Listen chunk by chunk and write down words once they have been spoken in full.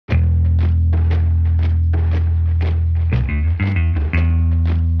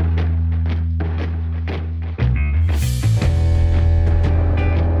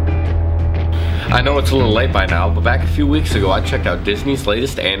it's a little late by now, but back a few weeks ago I checked out Disney's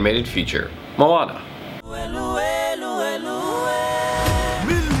latest animated feature, Moana.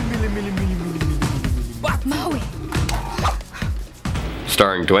 Maui.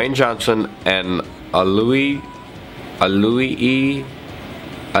 Starring Dwayne Johnson and Alui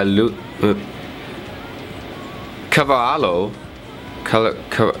Cavalo,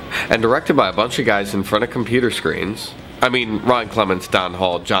 and directed by a bunch of guys in front of computer screens. I mean, Ron Clements, Don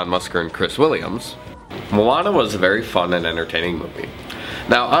Hall, John Musker, and Chris Williams. Moana was a very fun and entertaining movie.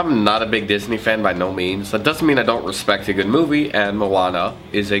 Now, I'm not a big Disney fan by no means. That doesn't mean I don't respect a good movie, and Moana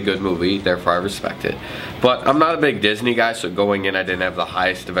is a good movie, therefore I respect it. But I'm not a big Disney guy, so going in I didn't have the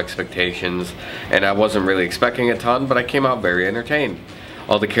highest of expectations, and I wasn't really expecting a ton, but I came out very entertained.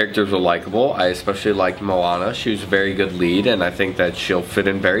 All the characters were likable. I especially liked Moana. She was a very good lead, and I think that she'll fit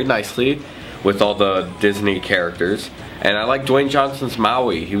in very nicely with all the Disney characters. And I like Dwayne Johnson's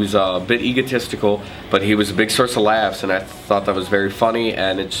Maui. He was a bit egotistical, but he was a big source of laughs, and I thought that was very funny.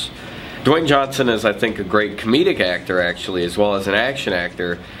 And Dwayne Johnson is, I think, a great comedic actor, actually, as well as an action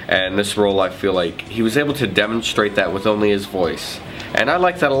actor. And this role, I feel like he was able to demonstrate that with only his voice. And I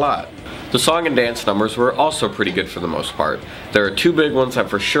like that a lot. The song and dance numbers were also pretty good for the most part. There are two big ones that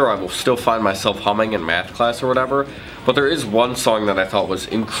for sure I will still find myself humming in math class or whatever, but there is one song that I thought was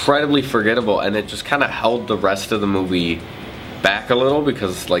incredibly forgettable, and it just kind of held the rest of the movie back a little,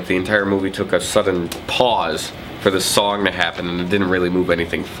 because like the entire movie took a sudden pause for the song to happen, and it didn't really move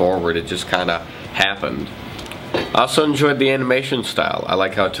anything forward. It just kind of happened. I also enjoyed the animation style. I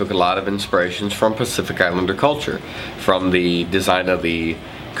like how it took a lot of inspirations from Pacific Islander culture, from the design of the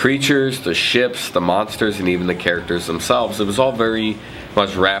creatures, the ships, the monsters, and even the characters themselves. It was all very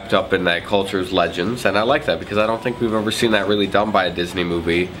much wrapped up in that culture's legends, and I like that because I don't think we've ever seen that really done by a Disney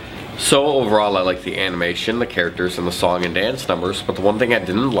movie. So overall, I like the animation, the characters, and the song and dance numbers, but the one thing I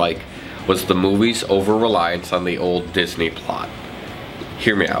didn't like was the movie's over-reliance on the old Disney plot.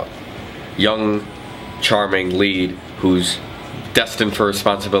 Hear me out. Young, charming lead who's destined for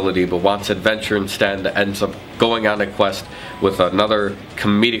responsibility but wants adventure instead, ends up going on a quest with another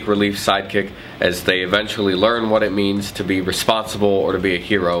comedic relief sidekick as they eventually learn what it means to be responsible or to be a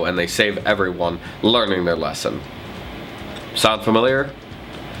hero, and they save everyone learning their lesson. Sound familiar?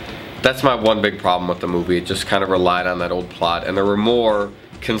 That's my one big problem with the movie. It just kind of relied on that old plot, and there were more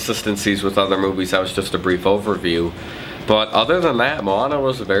consistencies with other movies. That was just a brief overview. But other than that, Moana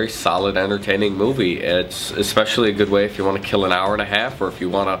was a very solid, entertaining movie. It's especially a good way if you want to kill an hour and a half, or if you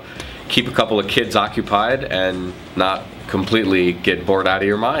want to keep a couple of kids occupied and not completely get bored out of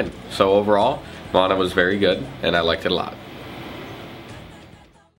your mind. So overall, Moana was very good, and I liked it a lot.